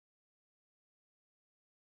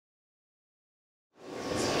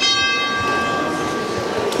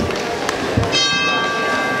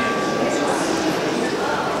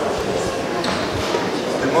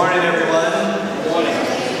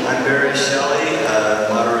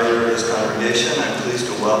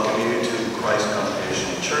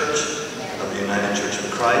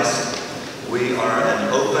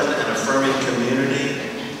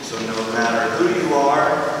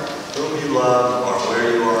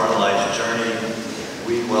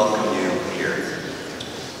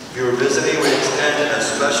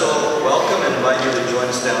special welcome and invite you to join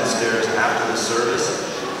us downstairs after the service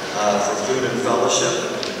for food and fellowship.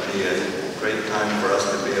 It would be a great time for us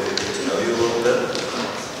to be able to get to know you a little bit.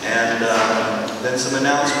 And then some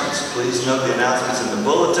announcements. Please note the announcements in the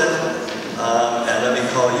bulletin. And let me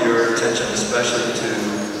call your attention especially to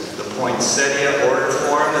the poinsettia order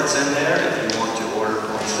form that's in there. If you want to order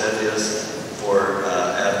poinsettias for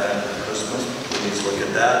Advent and Christmas, please look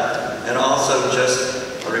at that. And also just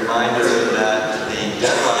a reminder that the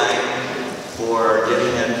deadline for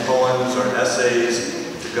getting in poems or essays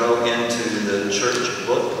to go into the church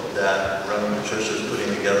book that Reverend Patricia is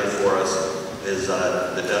putting together for us is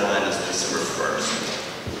the deadline is December 1st.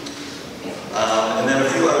 And then a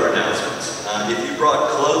few other announcements. If you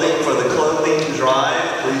brought clothing for the clothing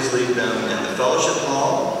drive, please leave them in the fellowship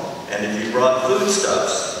hall. And if you brought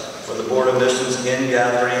foodstuffs for the Board of Missions in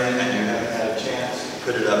gathering and you haven't had a chance to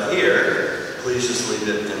put it up here, please just leave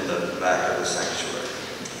it in the back of the sanctuary.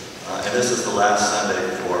 And this is the last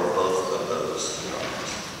Sunday for both of those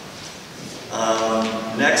drives.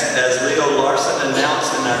 Next, as Leo Larson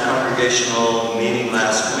announced in our congregational meeting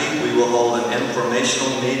last week, we will hold an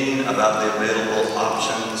informational meeting about the available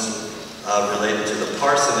options related to the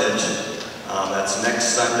parsonage. That's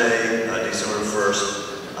next Sunday, December 1st,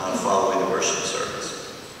 following the worship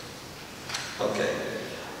service. Okay.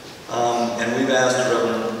 And we've asked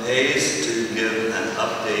Reverend Hayes to give an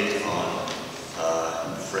update on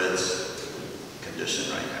Fred's condition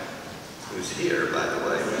right now, who's here, by the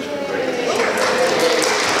way, which is great.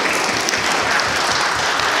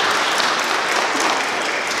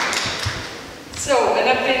 So, an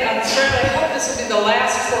update on Fred. I hope this will be the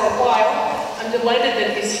last for a while. I'm delighted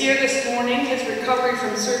that he's here this morning. His recovery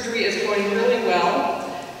from surgery is going really well.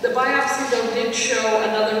 The biopsy, though, did show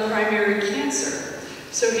another primary cancer.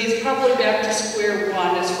 So he's probably back to square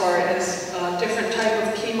one as far as different type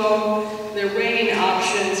of chemo. They're weighing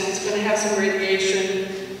options. He's going to have some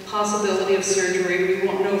radiation, possibility of surgery. We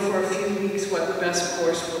won't know for a few weeks what the best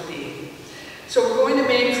course will be. So we're going to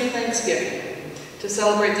Maine for Thanksgiving to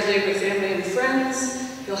celebrate the day with family and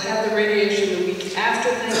friends. He'll have the radiation the week after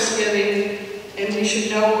Thanksgiving, and we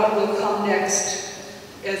should know what will come next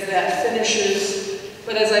as that finishes.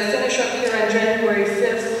 But as I finish up here on January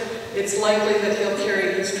 5th, it's likely that he'll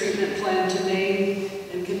carry his treatment plan to Maine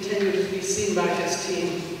and continue to be seen by his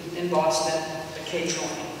team in Boston occasionally.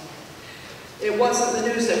 It wasn't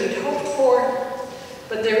the news that we'd hoped for,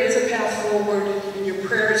 but there is a path forward, and your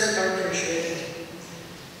prayers are appreciated.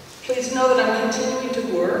 Please know that I'm continuing to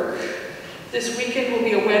work. This weekend will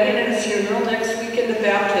be a wedding and a funeral, next weekend a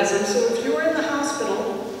baptism, so if you're in the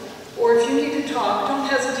hospital or if you need to talk, don't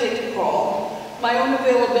hesitate to call. My own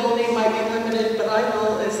availability might be limited, but I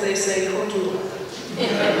will, as they say, hook you up.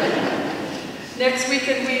 Next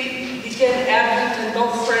weekend we begin Advent, and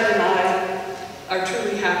both Fred and I are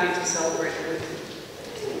truly happy to celebrate with you.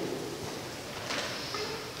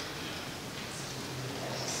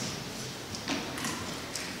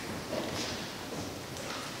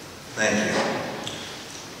 Thank you.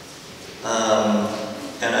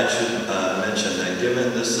 And I should mention that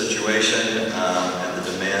given this situation and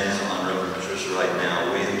the demands on Reverend Patricia right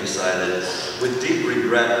now, we have decided with deep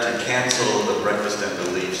regret to cancel the breakfast and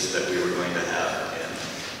beliefs that we were going to have in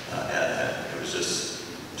Advent. It was just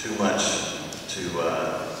too much to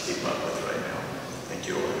keep up with right now. I think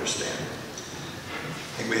you'll understand.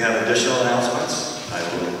 I think we have additional announcements. I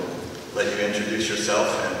will let you introduce yourself,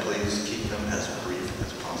 and please keep them as brief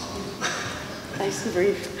as possible. Nice and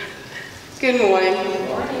brief. Good morning.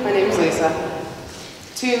 My name is Lisa.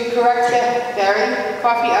 To correct that, Barry,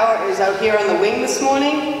 coffee hour is out here on the wing this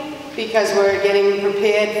morning because we're getting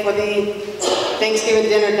prepared for the Thanksgiving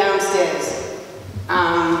dinner downstairs.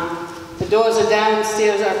 The doors are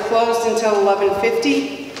downstairs are closed until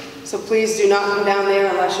 11:50, so please do not come down there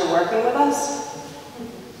unless you're working with us.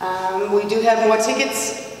 We do have more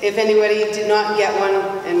tickets if anybody did not get one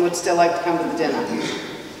and would still like to come to the dinner.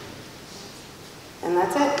 And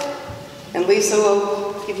that's it. And Lisa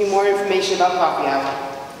will give you more information about coffee hour.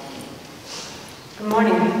 Good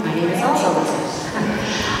morning. My name is also Lisa.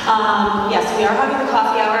 Yes, we are having a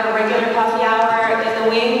coffee hour, a regular coffee hour in the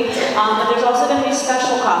wing, but there's also going to be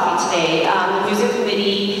special coffee today. The music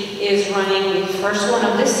committee is running the first one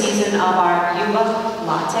of this season of our Yuba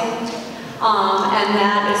Latte. And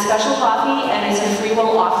that is special coffee, and it's a free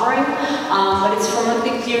will offering, but it's from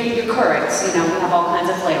your currants. You know, we have all kinds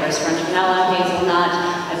of flavors: French vanilla, hazelnut.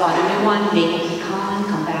 I bought a new one, maple pecan.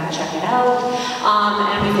 Come back, check it out.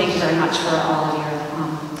 And we thank you very much for all of your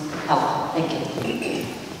help. Thank you.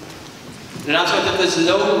 An announcement that there's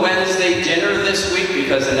no Wednesday dinner this week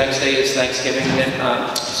because the next day is Thanksgiving,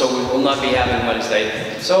 and, so we will not be having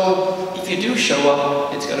Wednesday. So if you do show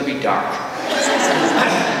up, it's going to be dark.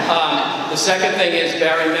 The second thing is,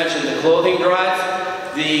 Barry mentioned the clothing drive.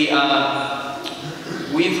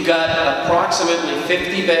 We've got approximately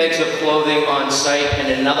 50 bags of clothing on site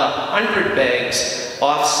and another 100 bags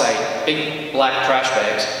off-site, big black trash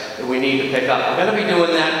bags that we need to pick up. We're going to be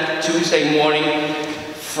doing that Tuesday morning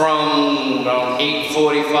from around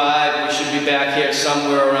 8:45. We should be back here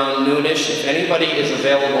somewhere around noonish. If anybody is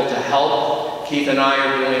available to help, Keith and I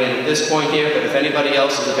are doing it at this point here, but if anybody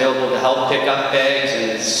else is available to help pick up bags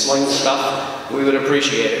and sling stuff, we would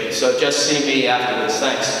appreciate it. So just see me afterwards.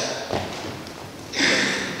 Thanks.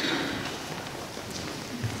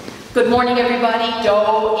 Good morning, everybody.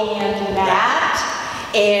 Doe and Matt,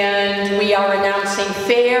 and we are announcing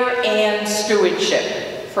fair and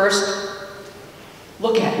stewardship. First,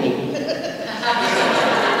 look at me.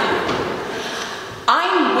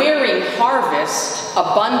 I'm wearing harvest,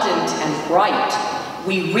 abundant and bright.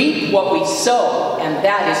 We reap what we sow, and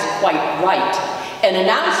that is quite right. An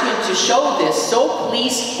announcement to show this, so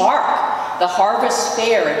please hark. The harvest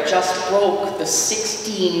fair just broke the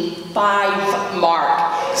 16.5 mark.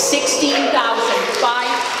 $16,500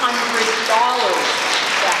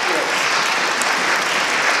 that is.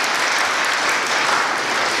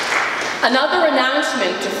 Another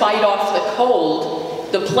announcement to fight off the cold.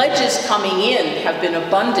 The pledges coming in have been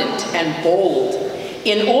abundant and bold.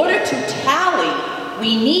 In order to tally,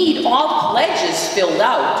 we need all pledges filled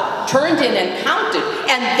out, turned in and counted,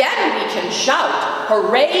 and then we can shout,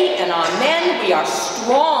 hooray and amen, we are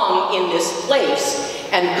strong in this place,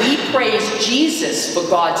 and we praise Jesus for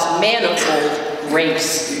God's manifold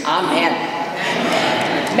grace. Amen.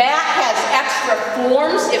 Matt has extra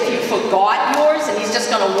forms if you forgot yours, and he's just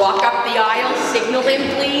going to walk up the aisle. Signal him,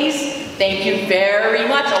 please. Thank you very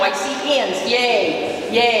much. Oh, I see hands. Yay.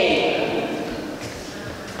 Yay.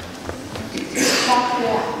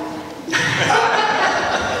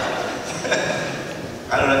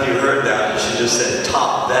 I don't know if you heard that, but she just said,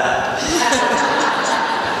 top that.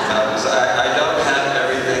 I don't have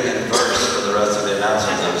everything in verse for the rest of the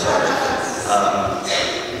announcements, I'm sorry.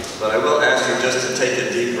 But I will ask you just to take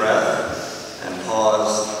a deep breath and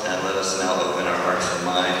pause and let us now open our hearts and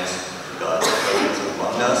minds to God's presence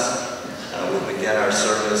among us. We'll begin our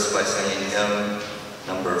service by singing hymn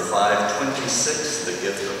number 526, The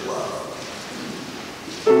Gift of Love.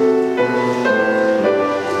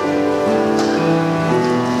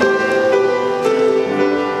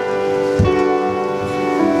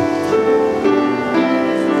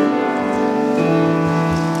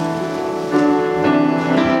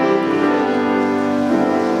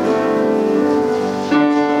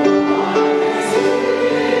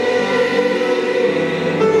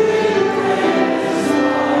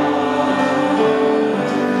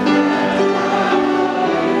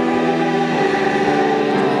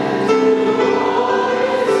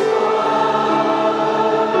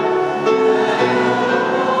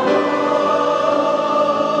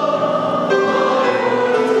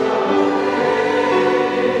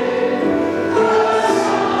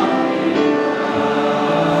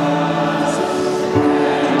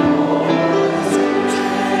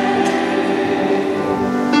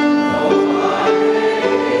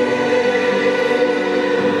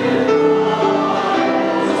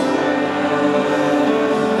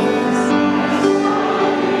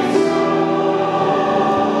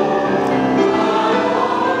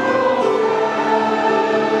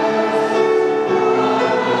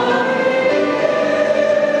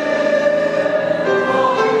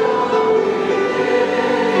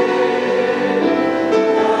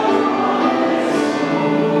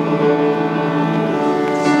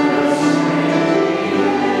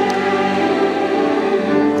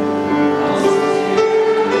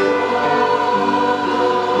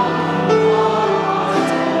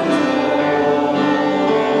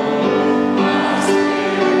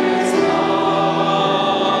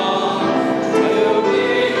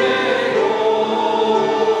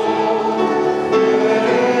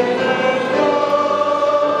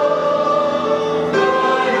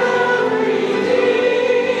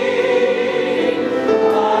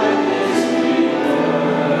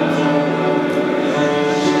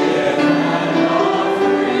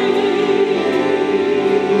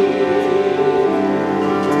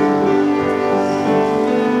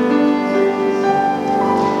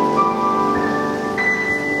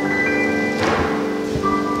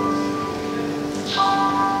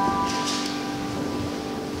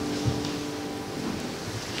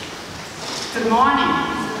 Good morning.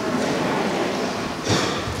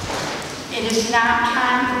 It is now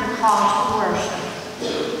time for the call to worship.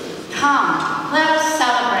 Come, let us celebrate.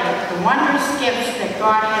 precious gifts that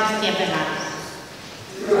God has given us.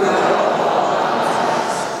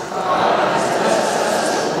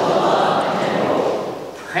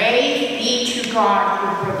 Praise be to God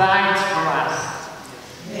who provides for us.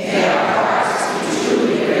 May our hearts be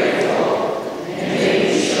truly grateful, and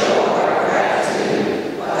may we show our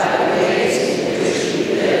gratitude by the ways in which we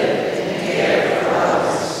live and care for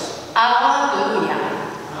others. Alleluia.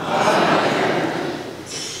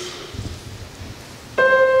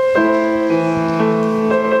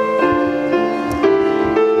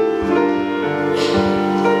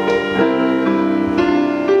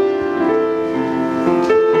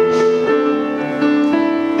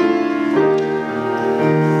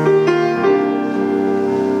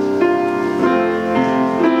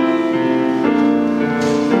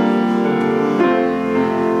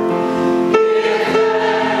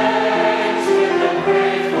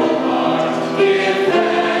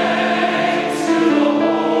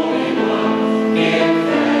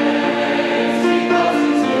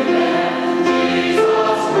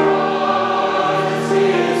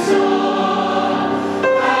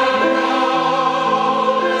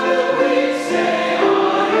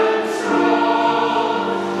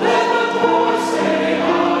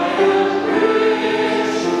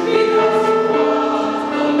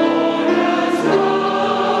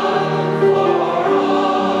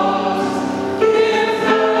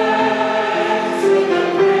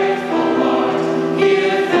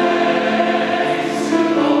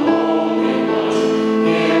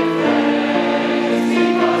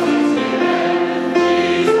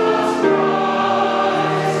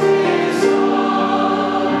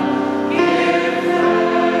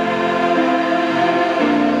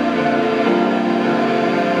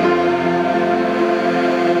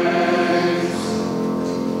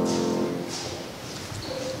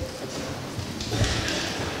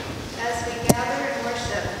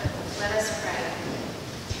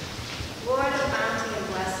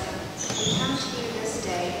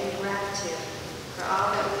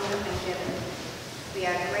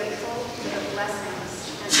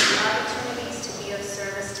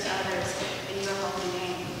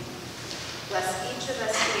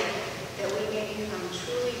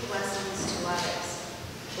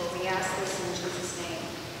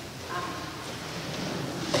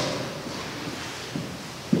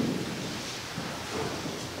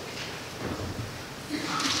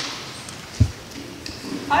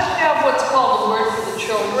 I have what's called a word for the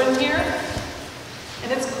children here,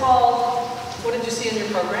 and it's called, what did you see in your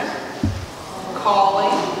program?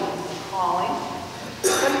 Calling.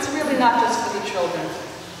 But it's really not just for the children,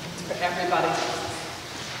 it's for everybody.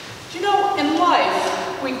 Do you know, in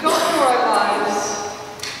life, we go through our lives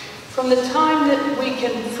from the time that we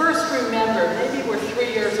can first remember, maybe we're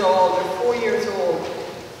 3 years old or 4 years old,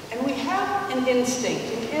 and we have an instinct,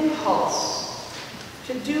 an impulse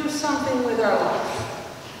to do something with our life.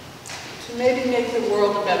 To maybe make the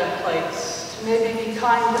world a better place, to maybe be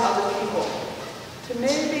kind to other people, to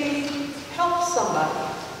maybe help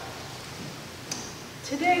somebody.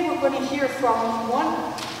 Today we're going to hear from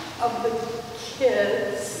one of the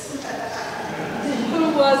kids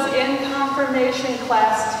who was in confirmation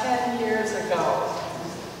class 10 years ago,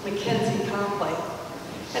 Mackenzie Copley.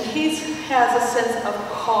 And he has a sense of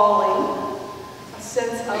calling, a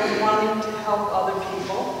sense of wanting to help other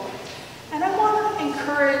people. And I want to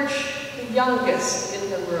encourage the youngest in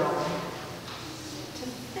the room to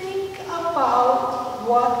think about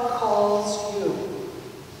what calls you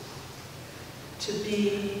to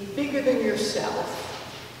be bigger than yourself,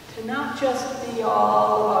 to not just be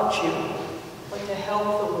all about you, but to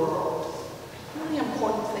help the world. Really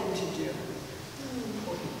important thing to do. Really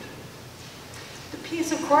important. The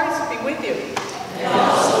peace of Christ be with you. And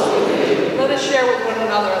also with you. Let us share with one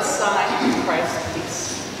another a sign of Christ's peace.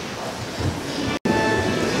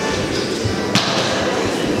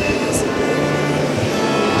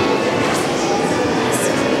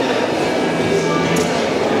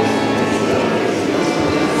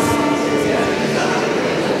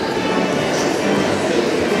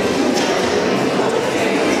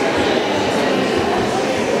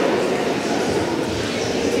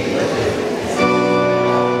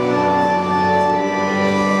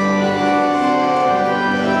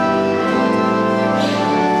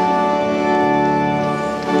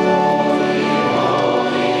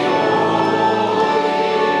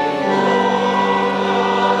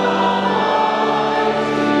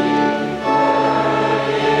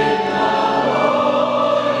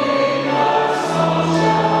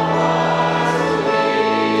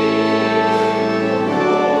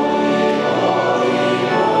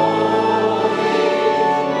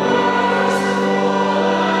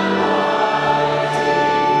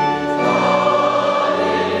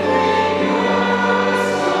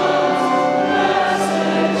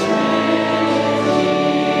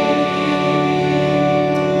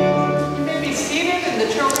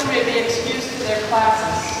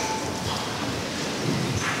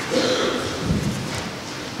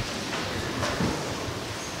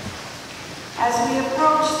 As we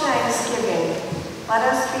approach Thanksgiving,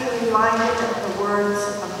 let us be reminded of the words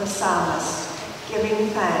of the psalmist, giving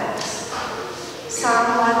thanks.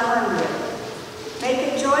 Psalm 100.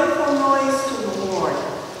 Make a joyful noise to the Lord,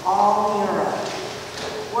 all the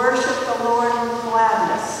earth. Worship the Lord with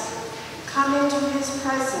gladness. Come into his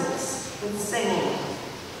presence with singing.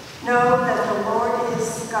 Know that the Lord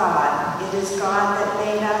is God. It is God that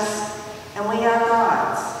made us, and we are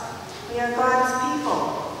God's. We are God's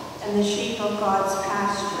people, and the sheep of God's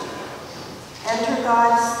pasture. Enter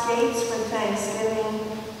God's gates with thanksgiving,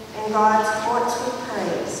 and God's courts with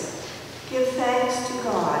praise. Give thanks to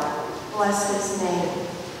God. Bless his name.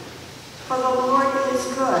 For the Lord is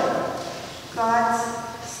good. God's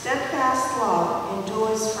steadfast love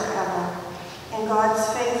endures forever, and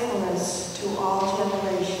God's faithfulness to all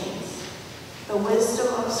generations. The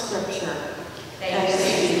wisdom of Scripture. Thanks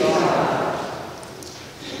be to God.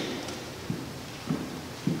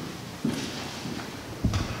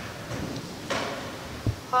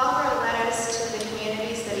 Paul wrote letters to the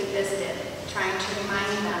communities that he visited, trying to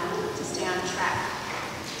remind them to stay on track.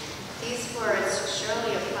 These words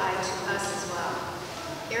surely apply to us as well.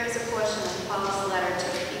 Here is a portion of Paul's letter to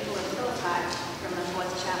the people of Philippi from the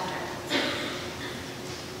 4th chapter.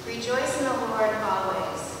 Rejoice in the Lord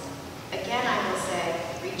always. Again I will say,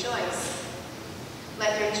 rejoice.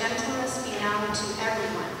 Let your gentleness be known to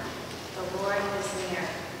everyone. The Lord is near.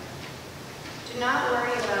 Do not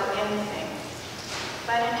worry about anything,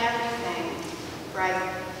 but in everything,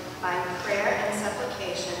 by prayer and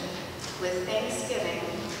supplication, with thanksgiving,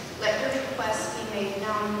 let your requests be made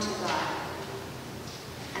known to God.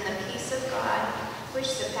 And the peace of God, which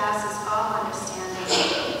surpasses all understanding,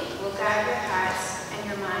 will guard your hearts and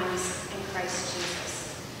your minds in Christ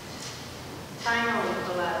Jesus. Finally,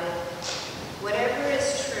 beloved, whatever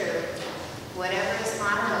is true, whatever is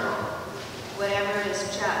honorable, whatever is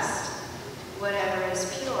just, whatever is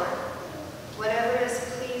pure, whatever is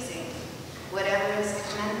pleasing, whatever is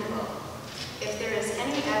commendable, if there is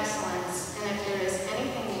any excellence and if there is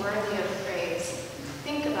anything worthy of praise,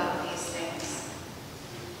 think about these things.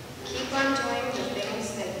 Keep on doing the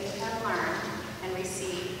things that you have learned and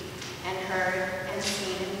received and heard and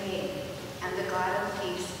seen in me, and the God of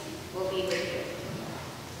peace will be with you.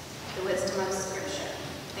 The wisdom of Scripture.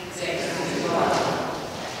 Thanks be to God.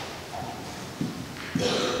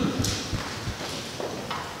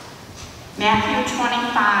 Matthew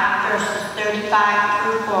 25, verses 35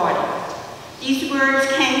 through 40. These words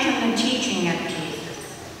came from the teaching of Jesus,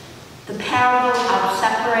 the parable of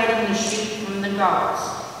separating the sheep from the goats.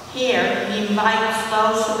 Here, he invites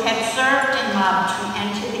those who have served and loved to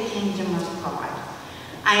enter the kingdom of God.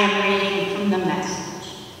 I am reading from the Message.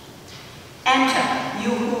 Enter,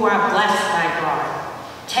 you who are blessed by God.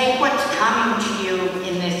 Take what's coming to you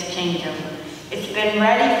in this kingdom. It's been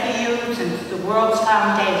ready for you since the world's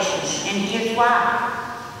foundation, and here's why.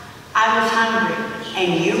 I was hungry,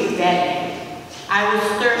 and you fed me. I was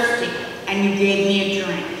thirsty, and you gave me a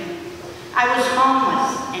drink. I was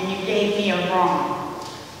homeless, and you gave me a room.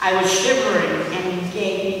 I was shivering, and you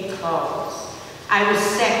gave me clothes. I was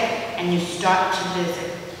sick, and you stopped to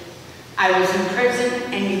visit. I was in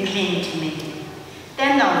prison, and you came to me.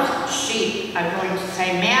 Then those sheep are going to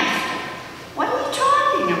say, Master, what are you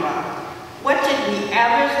talking about? When did we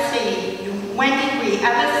ever see you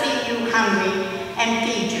hungry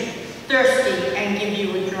and feed you, thirsty and give you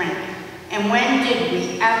a drink? And when did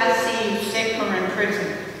we ever see you sick or in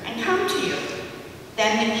prison and come to you?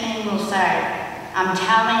 Then the king will say, I'm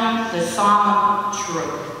telling the solemn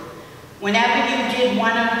truth. Whenever you did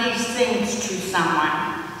one of these things to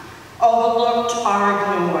someone, overlooked or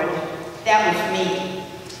ignored, that was me.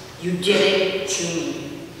 You did it to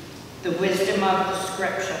me. The wisdom of the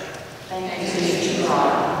Scripture. Thanks be to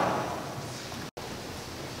God.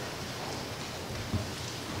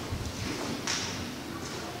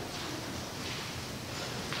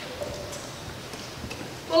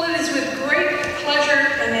 Well, it is with great pleasure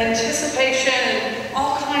and anticipation and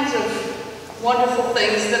all kinds of wonderful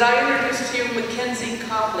things that I introduce to you Mackenzie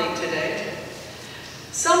Copley today.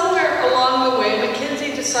 Somewhere along the way,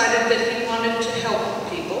 Mackenzie decided that he wanted to help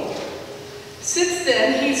people. Since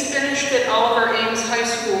then, he's finished at Oliver Ames High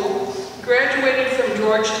School, graduated from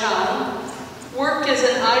Georgetown, worked as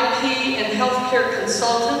an IP and healthcare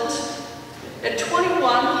consultant. At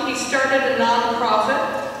 21, he started a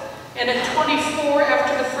nonprofit, and at 24,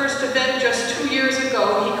 after the first event just 2 years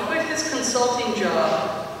ago, he quit his consulting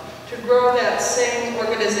job to grow that same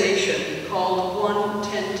organization called One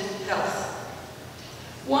Tent Health.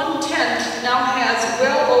 One Tent now has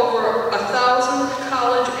well over 1,000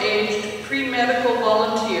 college-aged pre-medical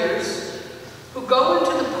volunteers who go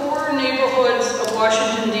into the poorer neighborhoods of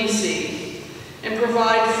Washington, D.C. and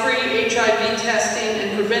provide free HIV testing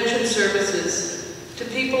and prevention services to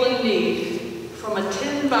people in need from a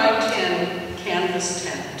 10 by 10 canvas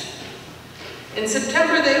tent. In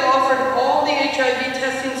September, they offered all the HIV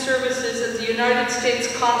testing services at the United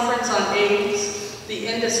States Conference on AIDS, the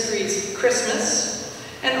industry's Christmas,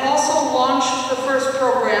 and also launched the first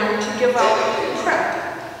program to give out PrEP,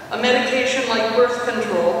 a medication like birth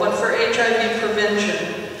control, but for HIV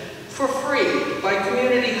prevention, for free by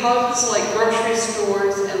community hubs like grocery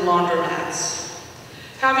stores and laundromats.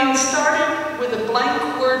 Having started with a blank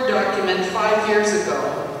Word document 5 years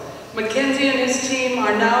ago, Mackenzie and his team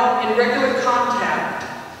are now in regular contact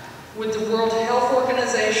with the World Health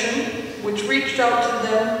Organization, which reached out to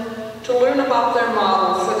them to learn about their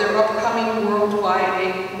model for their upcoming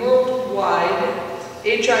worldwide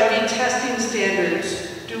HIV testing standards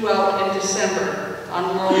due out in December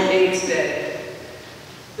on World AIDS Day.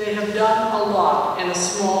 They have done a lot in a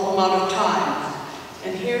small amount of time,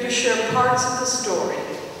 and here to share parts of the story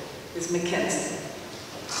is Mackenzie.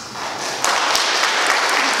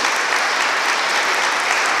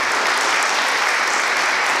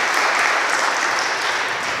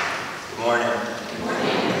 Good morning. Good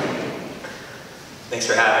morning. Thanks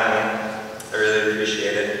for having me. I really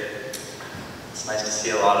appreciate it. It's nice to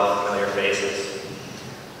see a lot of familiar faces.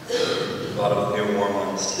 A lot of new warm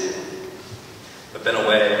ones too. I've been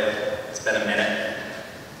away. It's been a minute.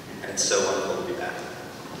 And it's so wonderful to be back.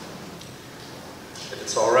 If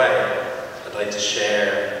it's all right, I'd like to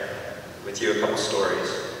share with you a couple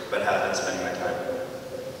stories about how I've been spending my time.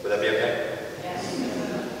 Would that be okay? Yes.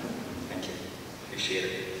 Thank you. Appreciate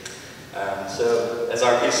it. So, as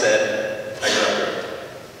RP said, I grew up here.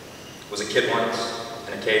 Was a kid once,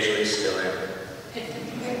 and occasionally still am.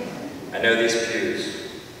 I know these pews,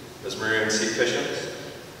 those maroon seat cushions,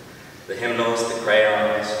 the hymnals, the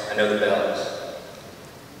crayons, I know the bells.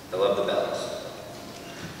 I love the bells.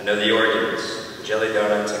 I know the organs, the jelly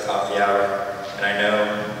donuts at coffee hour, and I know,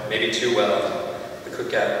 maybe too well,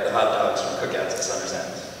 the hot dogs from cookouts at Summer's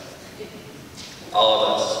End. All of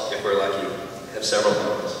us, if we're lucky, have several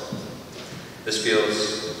homes. This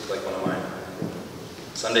feels like one of mine.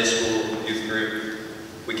 Sunday school, youth group,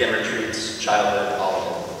 weekend retreats, childhood, all of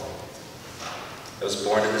it. I was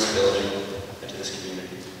born in this building and to this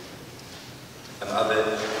community. I'm of it,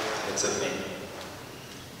 and it's of me.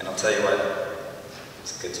 And I'll tell you what,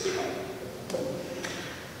 it's good to be home.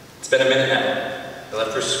 It's been a minute now. I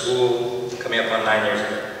left for school coming up on 9 years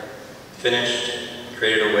ago. Finished,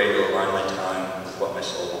 created a way to align my time with what my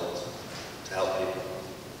soul wants, to help people.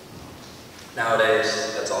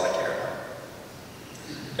 Nowadays, that's all I care about.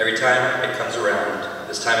 Every time it comes around,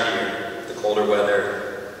 this time of year, the colder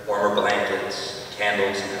weather, warmer blankets,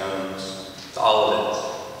 candles and homes, all of it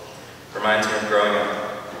reminds me of growing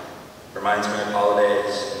up, reminds me of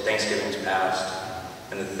holidays and Thanksgivings past,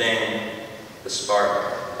 and the thing, the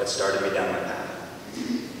spark that started me down my path.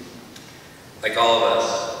 Like all of us,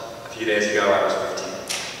 a few days ago I was 15.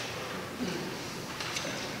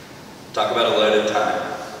 Talk about a loaded time.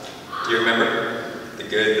 Do you remember? The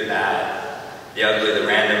good, the bad, the ugly, the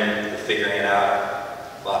random, the figuring it out,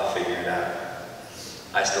 a lot of figuring it out.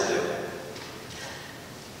 I still do.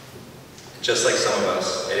 Just like some of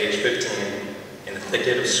us, at age 15, in the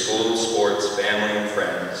thicket of school, sports, family, and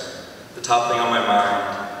friends, the top thing on my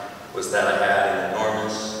mind was that I had an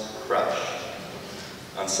enormous crush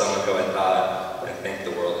on someone who I thought and think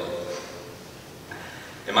the world of.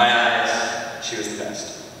 In my eyes, she was the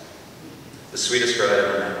best. The sweetest girl I'd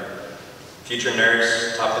ever met. Future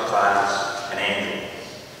nurse, top of the class, an angel.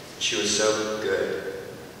 She was so good,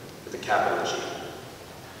 with a capital G.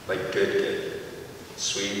 Like good.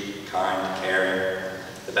 Sweet, kind, caring,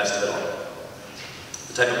 the best of it all.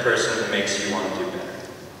 The type of person who makes you want to do better.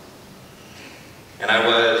 And I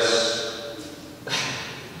was,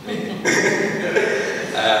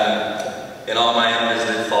 in all my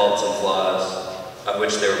unvisited faults and flaws, of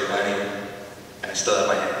which there were plenty, and I still have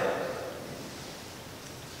my hand full.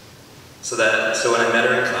 So when I met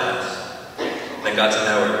her in class, and I got to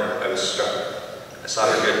know her, I was struck. I saw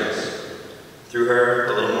her goodness. Through her,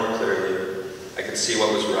 a little more clearly, I could see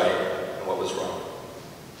what was right and what was wrong.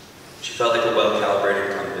 She felt like a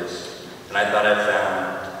well-calibrated compass, and I thought and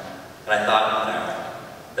found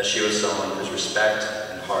that she was someone whose respect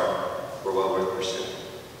and heart were well worth pursuing.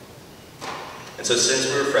 And so since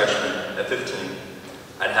we were freshmen, at 15,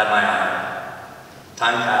 I'd had my eye.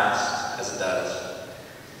 Time passed, as it does,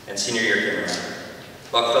 and senior year came around.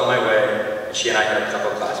 Luck fell my way, and she and I had a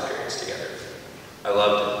couple class periods together. I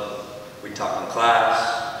loved it. We'd talk in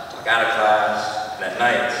class, talk out of class, and at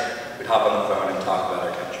night, we'd hop on the phone and talk about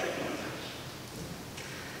our chemistry.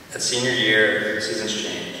 At senior year, seasons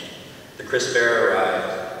changed. The crisp air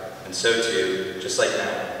arrived, and so too, just like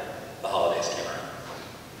now, the holidays came around.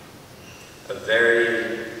 A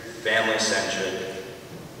very family-centric,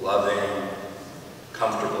 loving,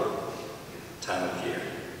 comfortable time of year.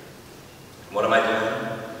 And what am I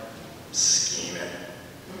doing? Scheming.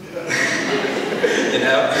 You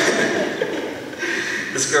know?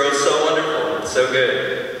 This girl is so wonderful, so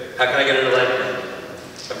good. How can I get her to like me?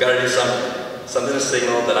 I've got to do something. Something to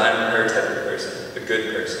signal that I'm her type of person, a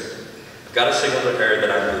good person. I've got to signal to her that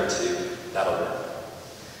I'm good too. That'll work.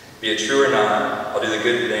 Be it true or not, I'll do the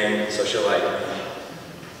good thing so she'll like me.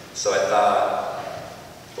 So I thought,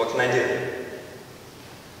 what can I do?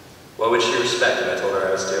 What would she respect if I told her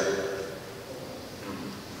I was doing?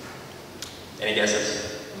 Any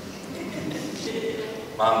guesses?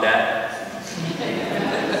 Mom, Dad?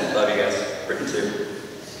 Love you guys. Britain too.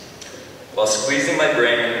 While squeezing my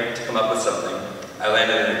brain to come up with something, I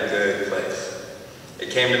landed in a good place. It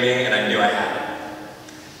came to me and I knew I had it.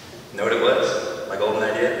 You know what it was? My golden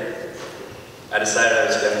idea? I decided I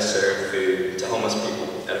was going to serve food to homeless people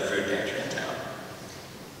at a food pantry in town.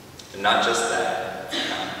 And not just that,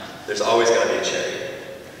 there's always going to be a cherry.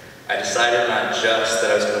 I decided not just that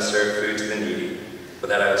I was going to serve food to the needy, but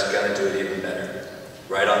that I was going to do it even better,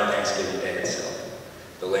 right on Thanksgiving Day itself,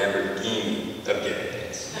 the Lamborghini of giving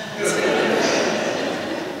days.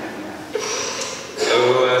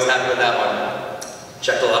 Oh, I was happy with that one.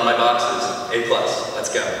 Checked a lot of my boxes, A+, let's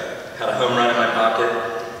go. Had a home run in my pocket.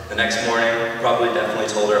 The next morning, probably definitely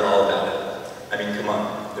told her all about it. I mean, come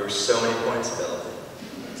on, there were so many points available.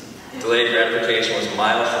 Delayed gratification was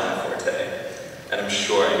miles from my forte, and I'm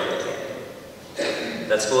sure I get the candy.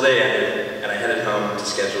 That school day ended, and I headed home to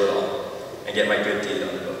schedule it all, and get my good deed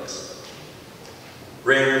on the books.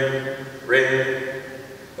 Ring, ring,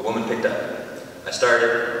 a woman picked up. I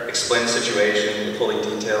started, explained the situation, withholding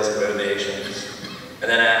details and motivations, and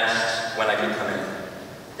then asked when I could come in.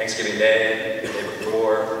 Thanksgiving Day, the day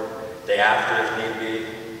before, day after if need be,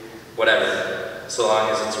 whatever, so long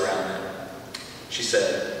as it's around then. She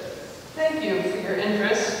said, Thank you for your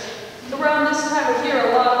interest. Around this time of year,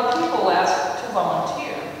 a lot of people ask to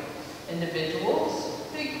volunteer. Individuals,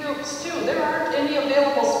 big groups too. There aren't any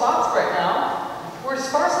available spots right now. We're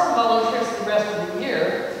sparse on volunteers the rest of the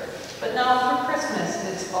year, but now for Christmas,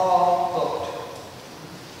 it's all booked.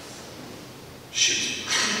 Shoot.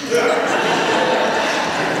 I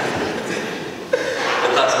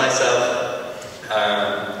thought to myself,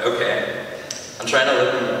 okay, I'm trying to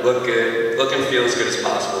look good, look and feel as good as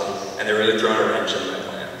possible, and they're really throwing a wrench in my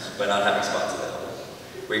plans by not having spots available.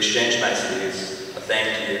 We exchanged niceties, a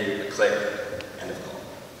thank you, a click, and a call.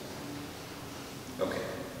 Okay.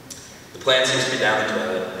 The plan seems to be down the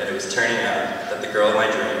toilet, and it was turning out that the girl of my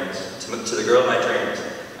dreams, to the girl of my dreams,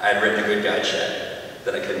 I had written a good guy check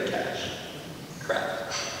that I couldn't cash.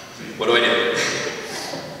 Crap. What do I do?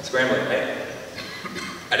 Scrambling, right?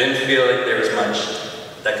 I didn't feel like there was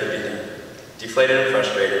much that could be done. Deflated and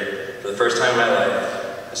frustrated, for the first time in my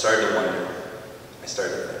life, I started to wonder. I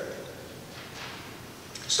started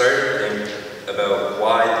to think about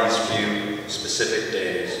why these few specific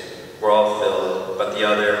days were all filled, but the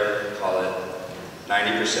other, call it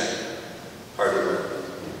 90%, hardly work.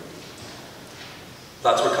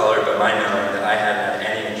 Thoughts were colored by my knowing that I hadn't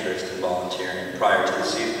had any interest in volunteering prior to the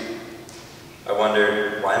season. I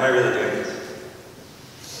wondered, why am I really doing this?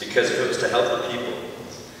 Because if it was to help the people,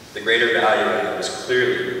 the greater value in it was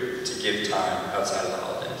clearly to give time outside of the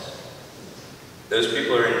holidays. Those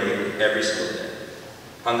people are in need every single day.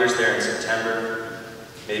 Hunger's there in September,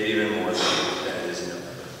 maybe even more than it is in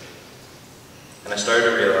November. And I started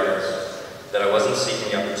to realize that I wasn't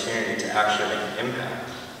seeking the opportunity to actually make an impact.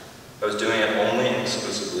 I was doing it only and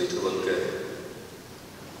exclusively to look good,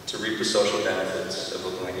 to reap the social benefits of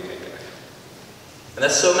looking like a good guy. And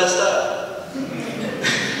that's so messed up.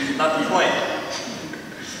 Not the point.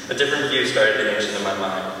 A different view started to inch into my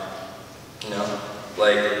mind. You know,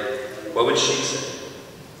 like, what would she say?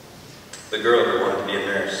 The girl who wanted to be a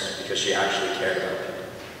nurse because she actually cared about people.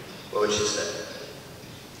 What would she say?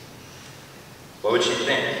 What would she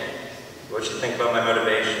think? What would she think about my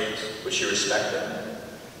motivations? Would she respect them?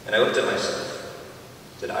 And I looked at myself.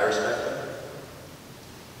 Did I respect them?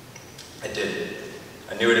 I did.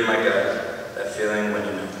 I knew it in my gut, that feeling when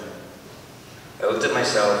you know. I looked at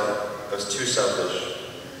myself, I was too selfish,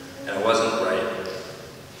 and I wasn't right.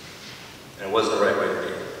 And it wasn't the right way to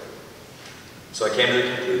be. So I came to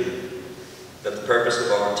the conclusion that the purpose of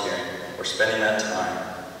volunteering, or spending that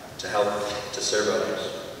time to help, to serve others,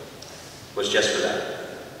 was just for that.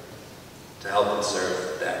 To help and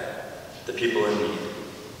serve them, the people in need,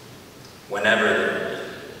 whenever they're in need.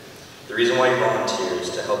 The reason why you volunteer is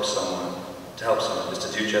to help someone, to help someone is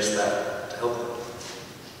to do just that, to help them.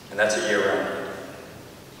 And that's a year-round need.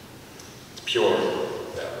 It's pure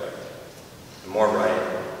that way. And more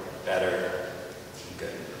right, better, and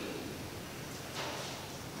good.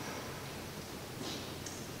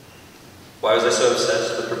 Why was I so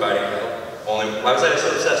obsessed with providing help? Why was I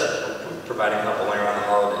so obsessed with providing help only around the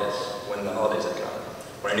holidays, when the holidays had come?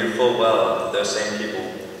 When I knew full well that those same people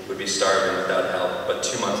would be starving without help, but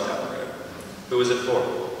 2 months down the road. Who was it for?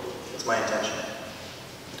 What's my intention?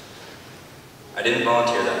 I didn't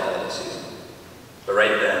volunteer that holiday season, but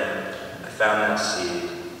right then, I found that seed,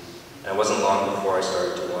 and it wasn't long before I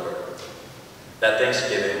started to water it. That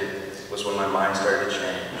Thanksgiving was when my mind started to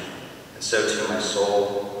change, and so too my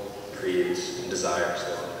soul, creeds, and desires.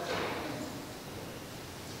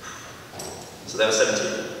 So that was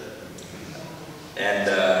 17. And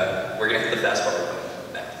we're going to hit the fast forward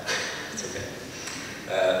button now. It's okay.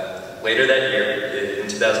 Later that year, in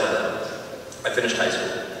 2011, I finished high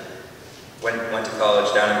school. Went to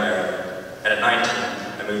college down in Maryland. And at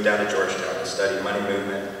 19, I moved down to Georgetown to study money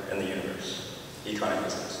movement and the universe, econ and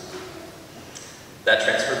business. That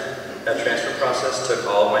transfer process took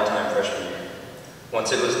all of my time freshman year.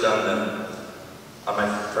 Once it was done then, on my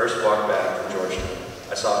first walk back from Georgetown,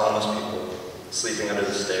 I saw homeless people sleeping under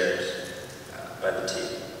the stairs by the T,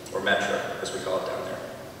 or Metro, as we call it down there.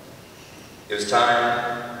 It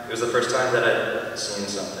was the first time that I'd seen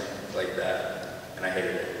something like that, and I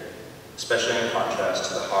hated it, especially in contrast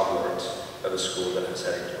to the Hogwarts of the school that I was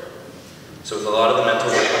heading toward. So with a lot of the mental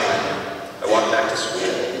weight behind me, I walked back to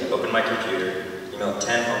school, opened my computer, emailed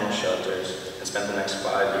 10 homeless shelters, and spent the next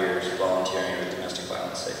 5 years volunteering at a domestic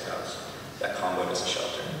violence safe house that comboed as a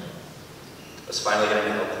shelter. I was finally getting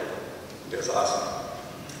to help people. It was awesome.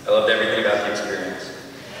 I loved everything about the experience.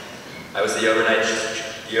 I was the overnight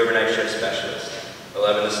shift specialist,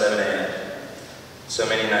 11 to 7 a.m. So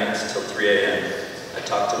many nights till 3 a.m. I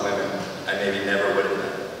talked to women I maybe never would have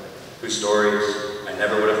met, whose stories I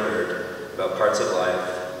never would have heard about parts of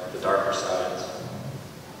life, the darker sides.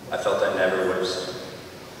 I felt I never would have seen.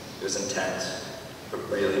 It was intense, but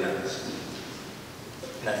really nice.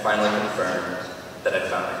 And I finally confirmed that I'd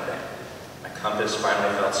found my thing. My compass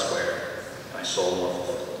finally felt square, and my soul more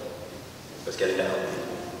fulfilled. I was getting to help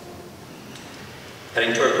people.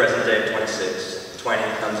 Heading toward present day of 26, 20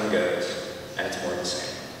 comes and goes, and it's more of the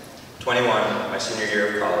same. 21, my senior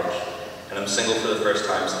year of college, and I'm single for the first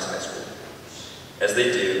time since high school. As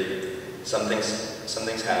they do, something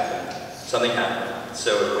happened, so I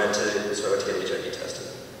went to get HIV tested.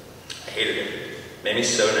 I hated it. Made me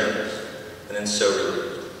so nervous, and then so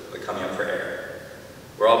relieved, like coming up for air.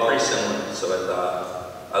 We're all pretty similar, so I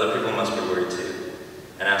thought, other people must be worried too,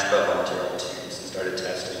 and asked about volunteer opportunities and started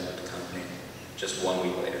testing with the company just 1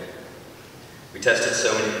 week later. We tested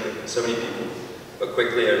so many people, but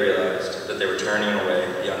quickly I realized that they were turning away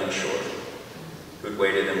the uninsured, who'd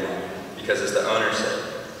waited in line, because as the owner said,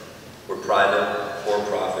 we're private, for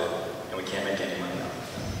profit, and we can't make any money off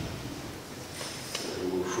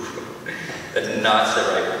of them. That did not sit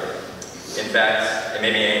right with me. In fact, it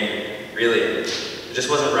made me angry, really angry. It just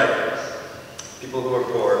wasn't right. People who are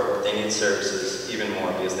poor, they need services even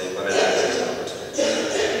more because they have limited access to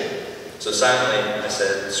opportunities. So silently, I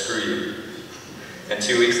said, screw you. And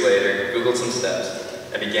 2 weeks later, Googled some steps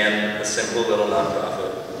and began a simple little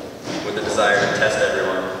nonprofit with the desire to test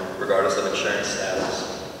everyone, regardless of insurance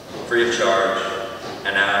status, free of charge,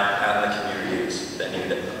 and out in the communities that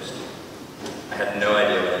needed it most. I had no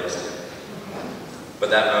idea what I was doing. But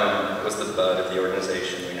that moment was the bud of the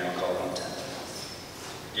organization we now call Home 10.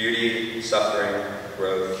 Beauty, suffering,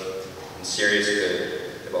 growth, and serious good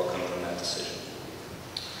have all come from that decision.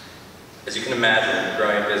 As you can imagine,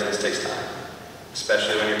 growing a business takes time,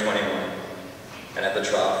 especially when you're 21 and at the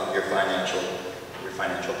trough of your financial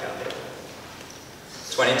capital.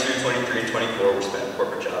 22, 23, 24 were spent in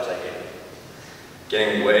corporate jobs I hated.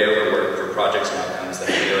 Getting way overworked for projects and outcomes that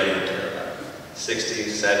I really didn't care about. 60,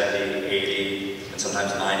 70, 80, and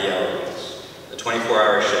sometimes 90-hour weeks. The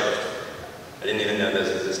 24-hour shift, I didn't even know those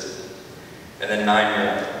existed. And then 9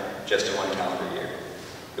 more, just in 1 calendar year.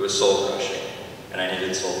 It was soul-crushing, and I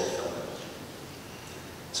needed soul fulfillment.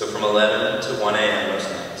 So from 11 to 1 a.m. most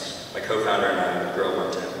nights, my co-founder and I would grow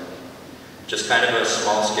 110. Just kind of a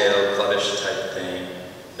small-scale, clubbish type thing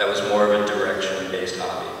that was more of a direction-based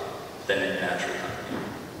hobby than a natural company.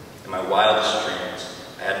 In my wildest dreams,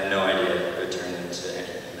 I had no idea it would turn into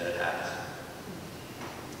anything that it has.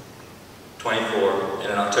 24,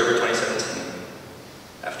 and in October 2017,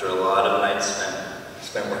 after a lot of nights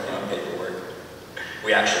spent working on paperwork,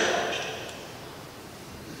 we actually launched.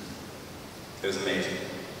 It was amazing.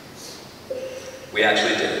 We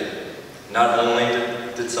actually did it. Not only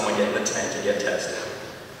did someone get in the tent and get tested.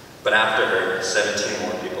 But after her, 17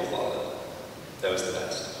 more people followed. That was the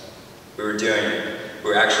best. We were doing it. We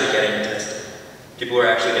were actually getting tested. People were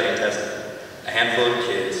actually getting tested. A handful of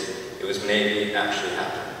kids, it was maybe actually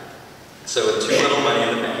happening. So with too little money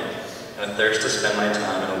in the bank and a thirst to spend my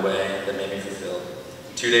time in a way that made me fulfilled,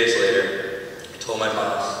 2 days later, I told my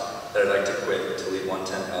boss that I'd like to quit to lead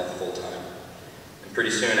 110 Health full time. And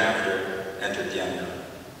pretty soon after, entered the unknown.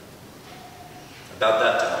 About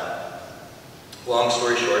that time, long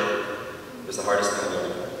story short, it was the hardest thing I've ever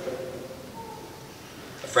done.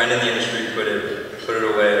 A friend in the industry put it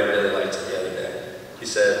away I really liked it the other day. He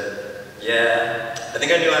said, yeah, I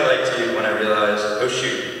think I knew I liked you when I realized, oh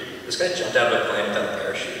shoot, this guy jumped out of a plane without a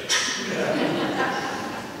parachute.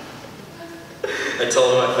 I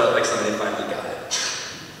told him I felt like somebody finally got it.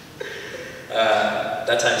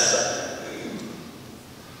 That time sucked.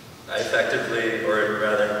 I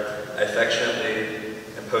affectionately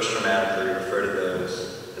and post-traumatically refer to those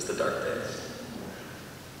as the dark days.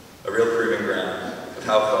 A real proving ground of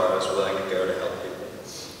how far I was willing to go to help people.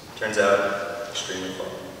 Turns out, extremely far.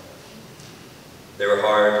 They were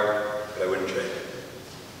hard, but I wouldn't trade.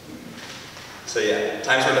 So yeah,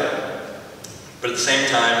 times were bad. But at the same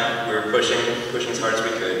time, we were pushing as hard as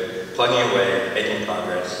we could, plugging away, making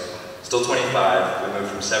progress. Still 25, we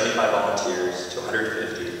moved from 75 volunteers to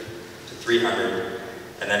 150, to 300,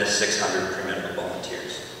 and then to 600 pre-medical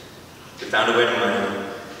volunteers. We found a way to money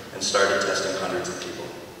and started testing hundreds of people.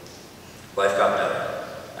 Life got better.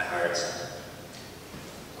 I hired someone.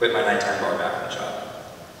 Quit my nighttime bar back job.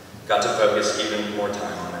 Got to focus even more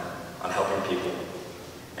time on it, on helping people.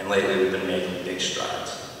 And lately we've been making big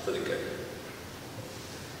strides for the good.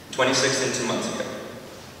 26 and 2 months ago.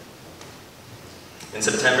 In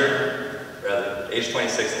September, age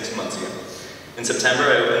 26 and 2 months ago. In September,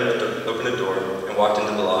 I opened a door and walked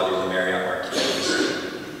into the lobby of the Marriott Marquis in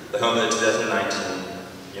DC, the home of the 2019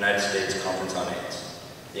 United States Conference on AIDS,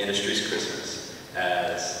 the industry's Christmas,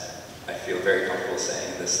 as I feel very comfortable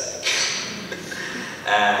saying in this setting.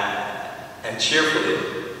 And cheerfully,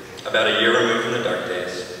 about a year removed from the dark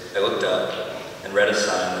days, I looked up and read a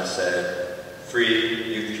sign that said, "Free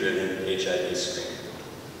Youth-Driven HIV Screening,"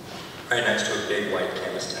 right next to a big white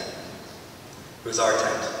canvas tent. It was our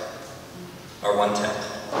tent, our one tent.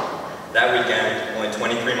 That weekend, only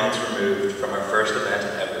 23 months removed from our first event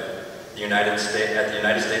ever, at the United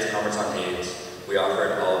States Conference on AIDS, we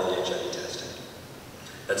offered all of the HIV testing.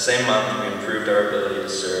 That same month, we improved our ability to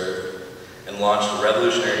serve and launched a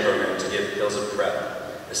revolutionary program to give pills of PrEP,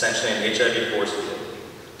 essentially an HIV force field,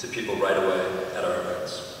 to people right away at our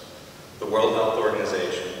events. The World Health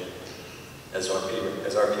Organization, as RP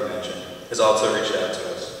mentioned, has also reached out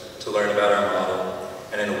to us to learn about our model,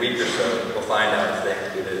 and in a week or so, we'll find out if they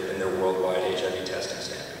include it in their worldwide HIV testing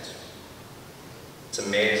standards. It's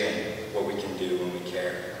amazing what we can do when we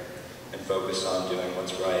care and focus on doing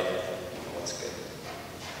what's right and what's good.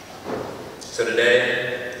 So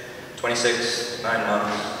today, 26, 9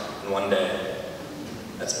 months, and 1 day,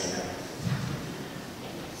 that's me now.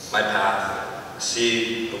 My path, the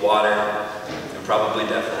sea, the water, and probably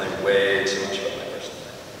definitely way too much about my personal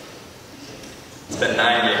life. It's been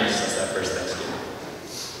 9 years since that first Thanksgiving.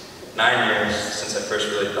 9 years since I first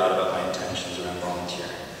really thought about my intentions around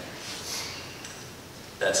volunteering.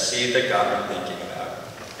 That seed that got me thinking about,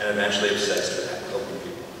 and eventually obsessed with helping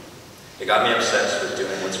people. It got me obsessed with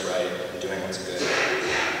doing what's right and doing what's good,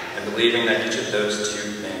 and believing that each of those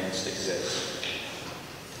two things exist.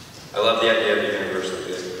 I love the idea of universal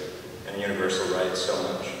good and universal right so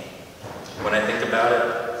much. When I think about it,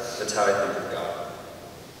 that's how I think of God,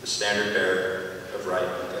 the standard bearer of right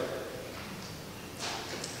and good.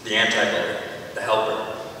 The anti-bully, the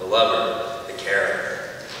helper, the lover, the carer.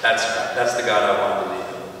 That's God. That's the God I want to believe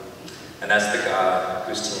in. And that's the God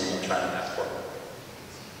whose team I'm trying to map for.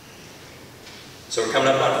 So we're coming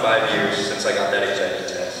up on 5 years since I got that HIV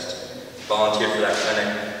test, volunteered for that clinic,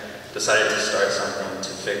 decided to start something to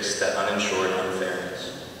fix that uninsured unfairness.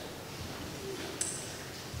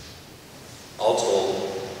 All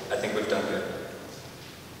told, I think we've done good.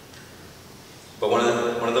 But one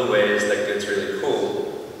of the ways that good's really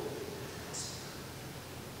cool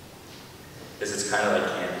is it's kind of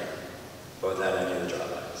like candy, but without any of the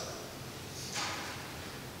drawbacks.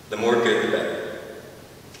 The more good, the better.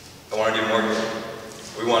 I want to do more good.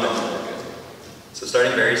 We want to do more good. So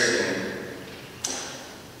starting very soon,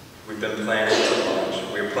 we are planning to launch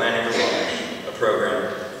a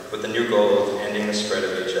program with the new goal of ending the spread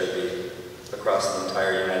of HIV across the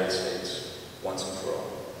entire United States, once and for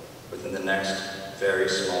all, within the next very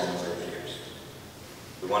small number of years.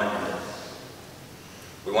 We want to end it.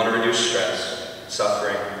 We want to reduce stress,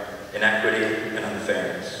 suffering, inequity, and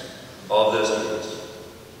unfairness. All of those evils.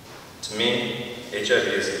 To me, HIV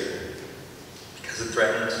is evil because it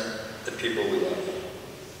threatens the people we love.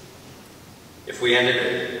 If we ended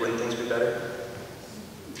it, wouldn't things be better?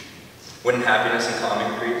 Wouldn't happiness and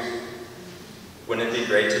calm increase? Wouldn't it be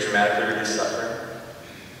great to dramatically reduce suffering?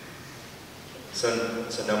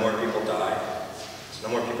 So no more people die. So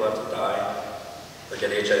no more people have to die or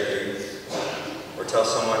get HIV or tell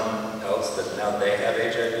someone else that now they have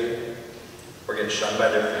HIV or get shunned by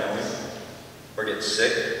their family or get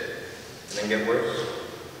sick and then get worse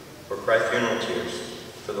or cry funeral tears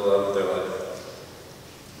for the love of their life.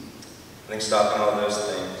 I think stopping all those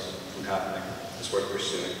things from happening is worth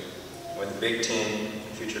pursuing. With a big team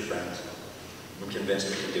and future friends, I'm convinced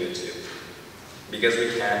we can do it too. Because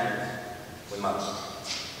we can, we must.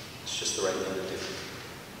 It's just the right thing to do.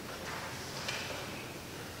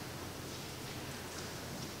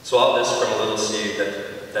 So all this from a little seed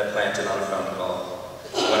that planted on a phone call.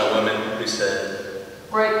 When a woman who said,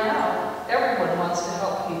 right now, everyone wants to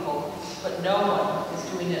help people, but no one is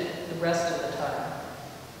doing it the rest of the time.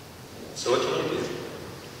 so what can you do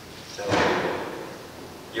to help people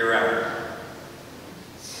year-round?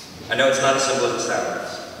 I know it's not as simple as it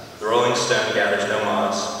sounds. The rolling stone gathers no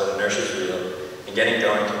moss, but inertia's real, and getting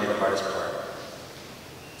going can be the hardest part.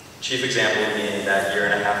 Chief example being that 1.5-year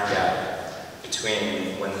gap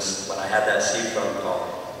between when I had that seed phone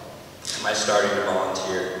call and my starting to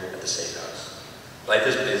volunteer at the Safe House. Life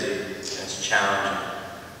is busy and it's challenging,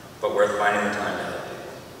 but worth finding the time to help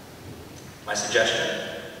people. My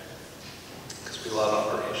suggestion, because we love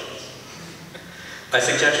operations, my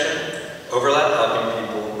suggestion, overlap helping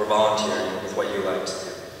people or volunteering with what you like to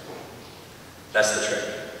do. That's the trick.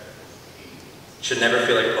 It should never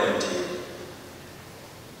feel like pulling teeth.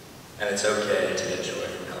 And it's okay to get joy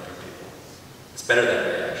from helping people. It's better that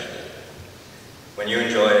way, actually. When you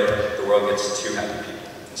enjoy it, the world gets 2 happy people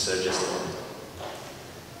instead of just 1.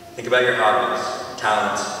 Think about your hobbies,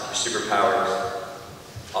 talents, your superpowers,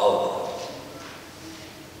 all of them.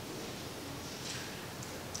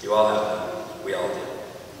 You all have them. We all do.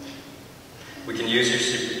 We can use your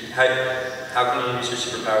how can you use your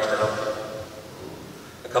superpowers to help people?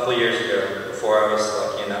 A couple years ago, before I was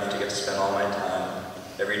lucky enough to get to spend all my time,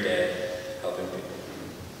 every day, helping people,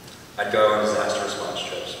 I'd go on disaster response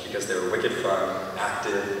trips because they were wicked fun,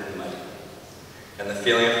 active, and mighty. And the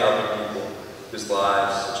feeling of helping people whose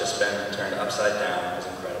lives had just been turned upside down was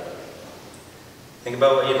incredible. Think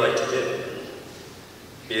about what you'd like to do,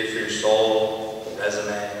 be it for your soul,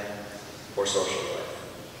 resume, or social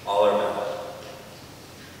life. All are valid.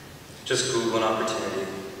 Just Google an opportunity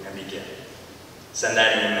and begin. Send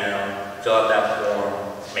that email, fill out that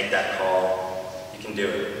form, make that call. You can do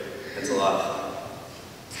it. It's a lot of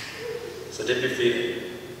fun. So dip your feet in.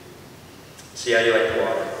 See how you like the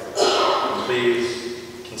water. And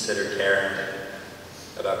please consider caring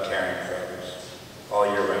about caring for others all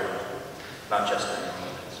year round, not just during the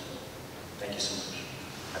holidays. Thank you so much.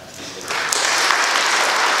 Happy Thanksgiving.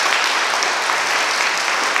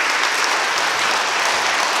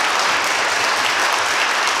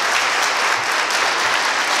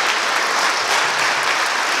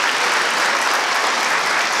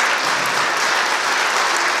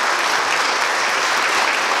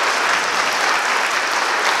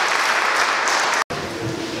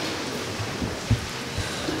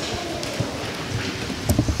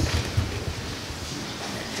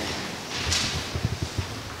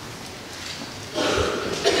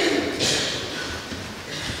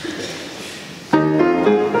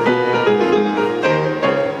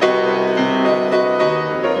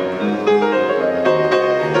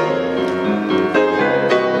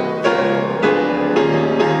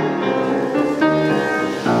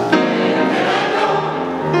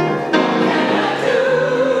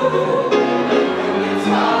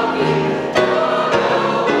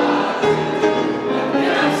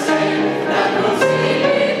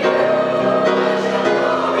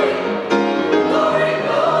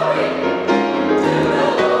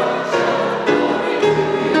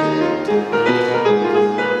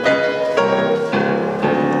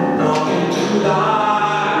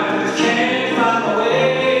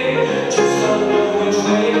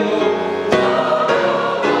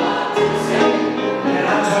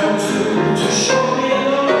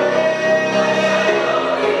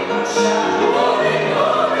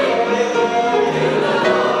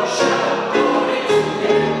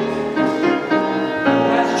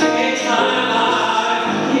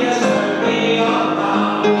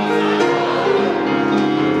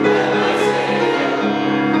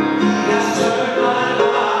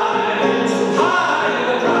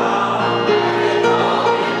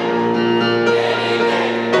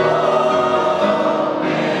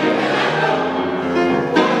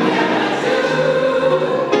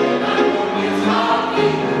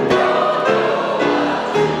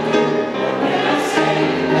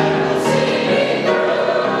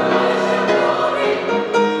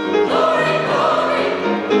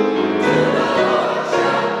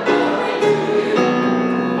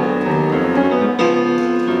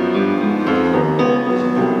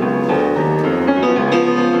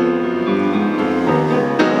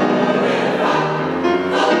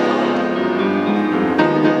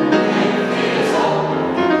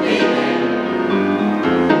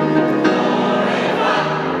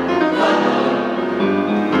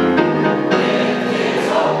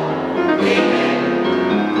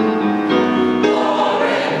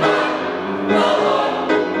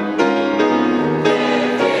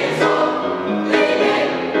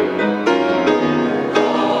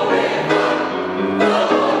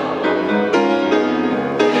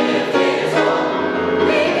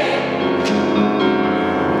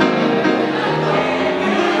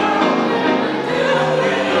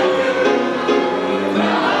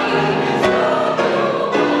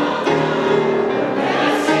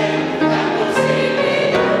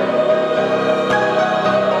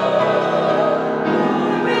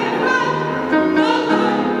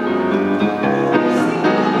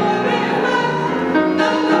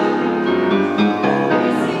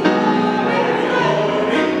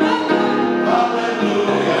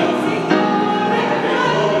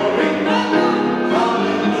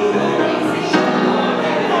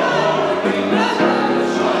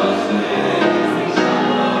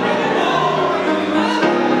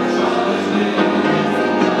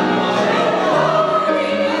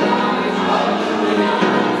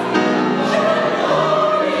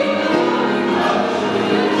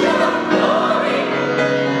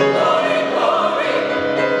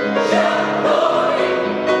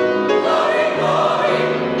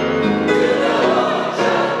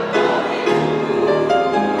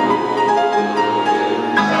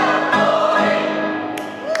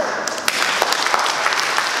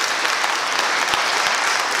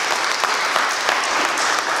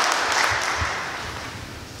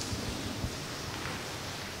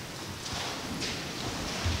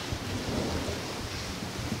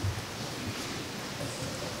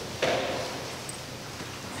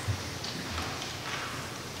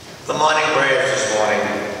 The morning prayers this morning.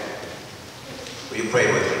 Will you pray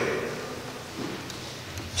with me?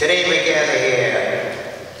 Today we gather here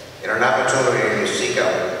in an opportunity to seek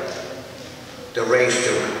out the race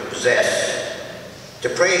to possess, to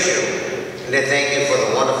praise you, and to thank you for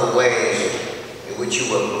the wonderful ways in which you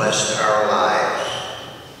have blessed our lives.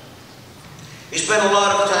 We spend a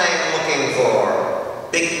lot of time looking for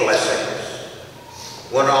big blessings,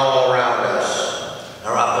 when all around us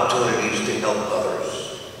are opportunities to help others.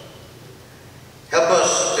 Help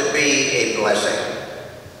us to be a blessing.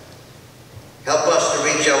 Help us to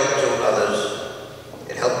reach out to others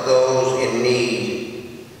and help those in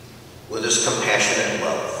need with this compassionate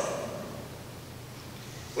love.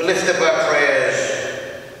 We lift up our prayers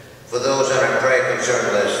for those on our prayer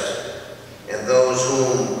concern list and those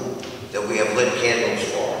whom that we have lit candles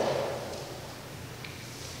for.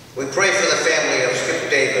 We pray for the family of Skip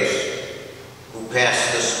Davis, who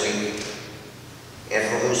passed this week, and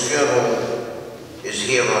for whose funeral is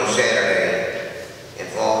here on Saturday, and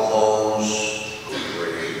for all those who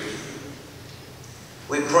grieve.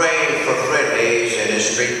 We pray for Fred Hayes and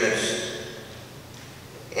his treatments,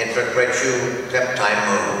 and for Gretchen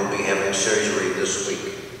Peptimer, who will be having surgery this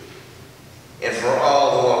week, and for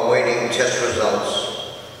all who are waiting test results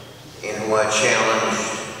and who are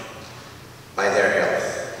challenged by their health.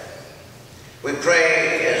 We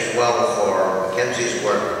pray as well for Mackenzie's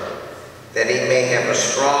work, that he may have a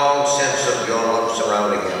strong sense of your love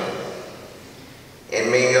surrounding him. And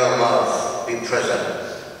may your love be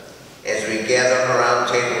present as we gather around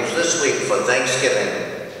tables this week for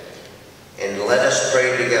Thanksgiving. And let us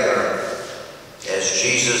pray together as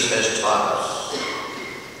Jesus has taught us.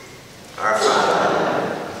 Our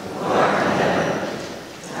Father, who art in heaven,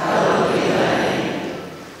 hallowed be thy name.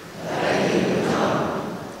 Thy kingdom come,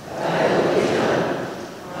 thy will be done,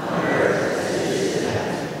 on earth as it is in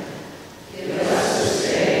heaven. Give us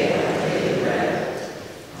this day our daily bread,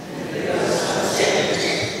 and forgive us our sins,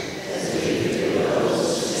 as we forgive those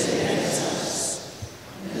who sin against us.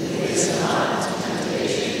 And lead us not into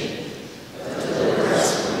temptation, but deliver us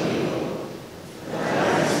from evil. For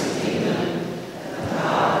thine is the kingdom, and the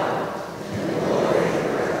power, and the glory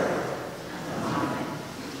forever. Amen.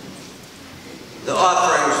 The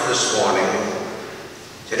offerings this morning.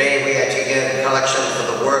 Today we are to get a collection for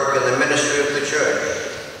the work and the ministry of the church,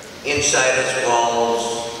 inside its walls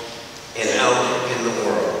and out in the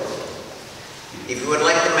world. If you would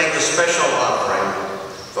like to make a special offering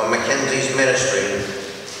for Mackenzie's ministry,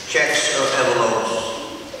 checks or envelopes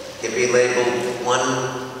can be labeled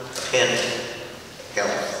 110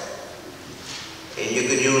 Health. And you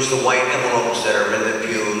can use the white envelopes that are in the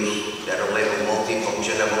pews that are labeled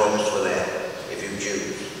multifunction envelopes for that, if you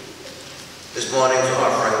choose. This morning's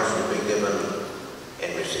offerings will be given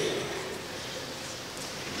and received.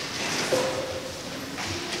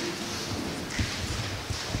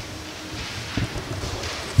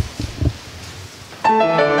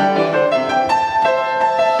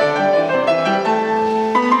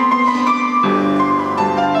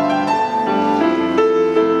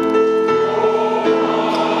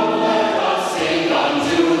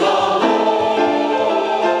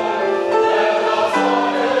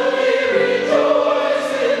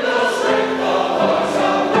 Rejoice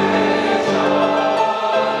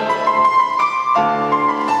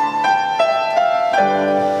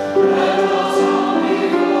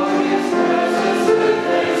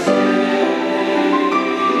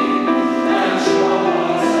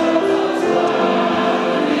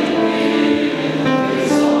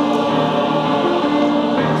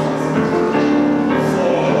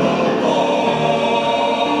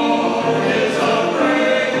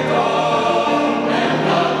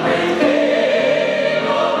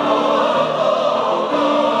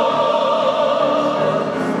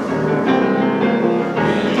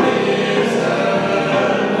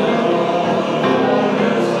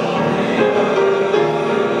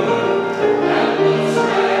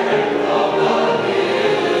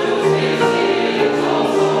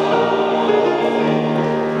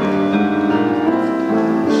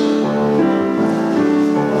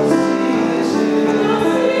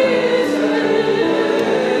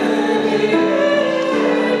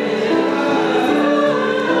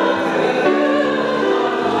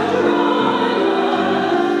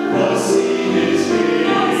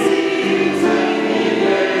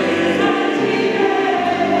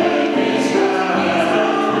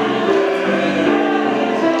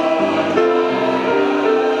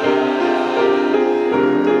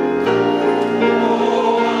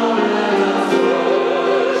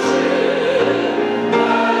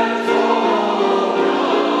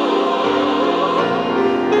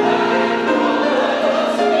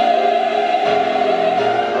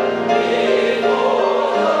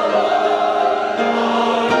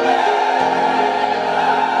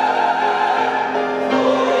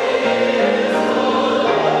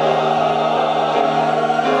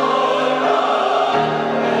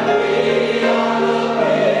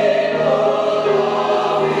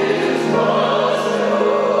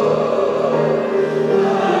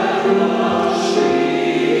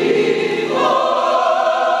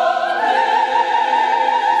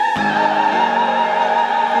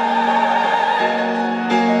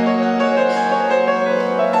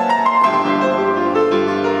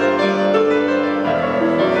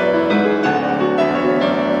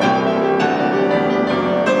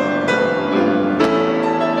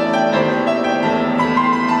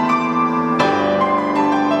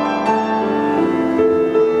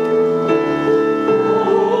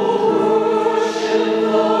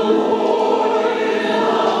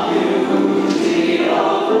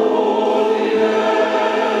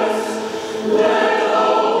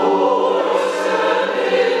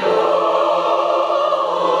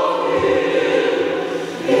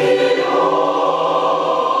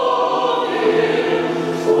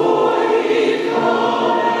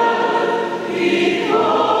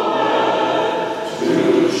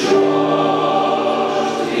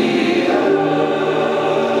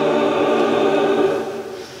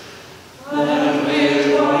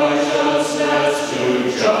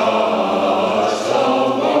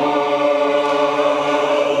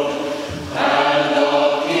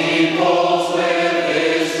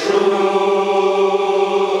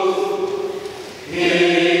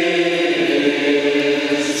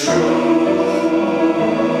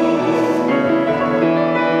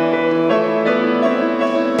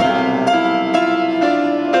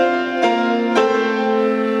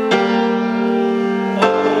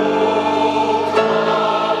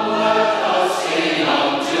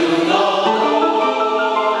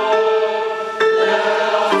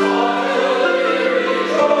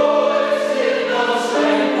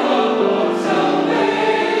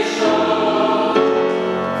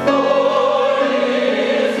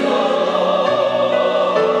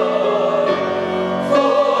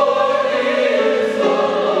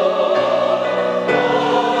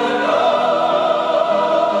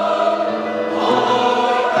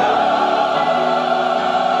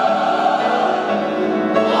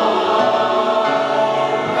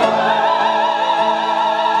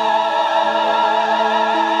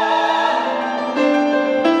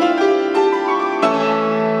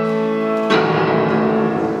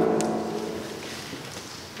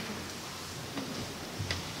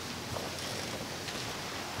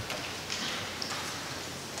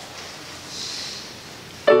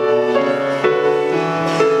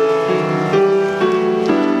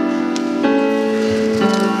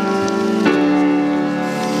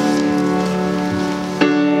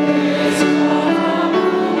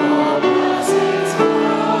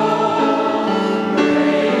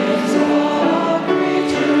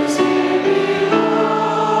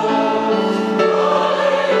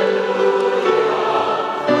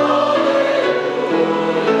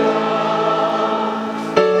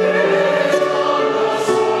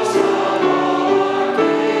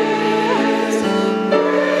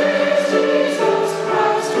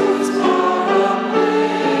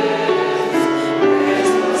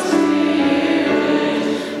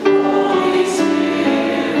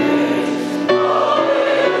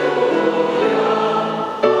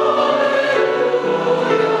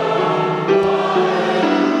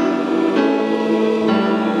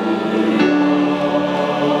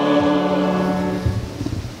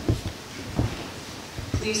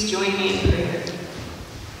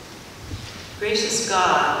gracious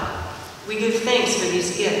God, we give thanks for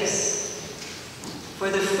these gifts, for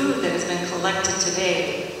the food that has been collected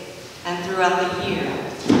today and throughout the year.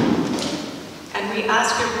 And we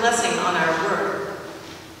ask your blessing on our work.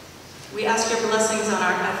 We ask your blessings on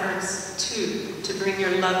our efforts, too, to bring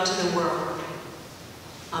your love to the world.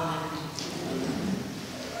 Amen.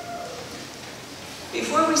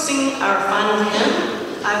 Before we sing our final hymn,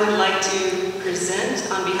 I would like to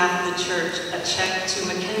present, on behalf of the church, a check to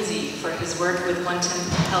Mackenzie for his work with 110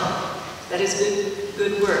 Health, that his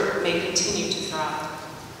good work may continue to thrive.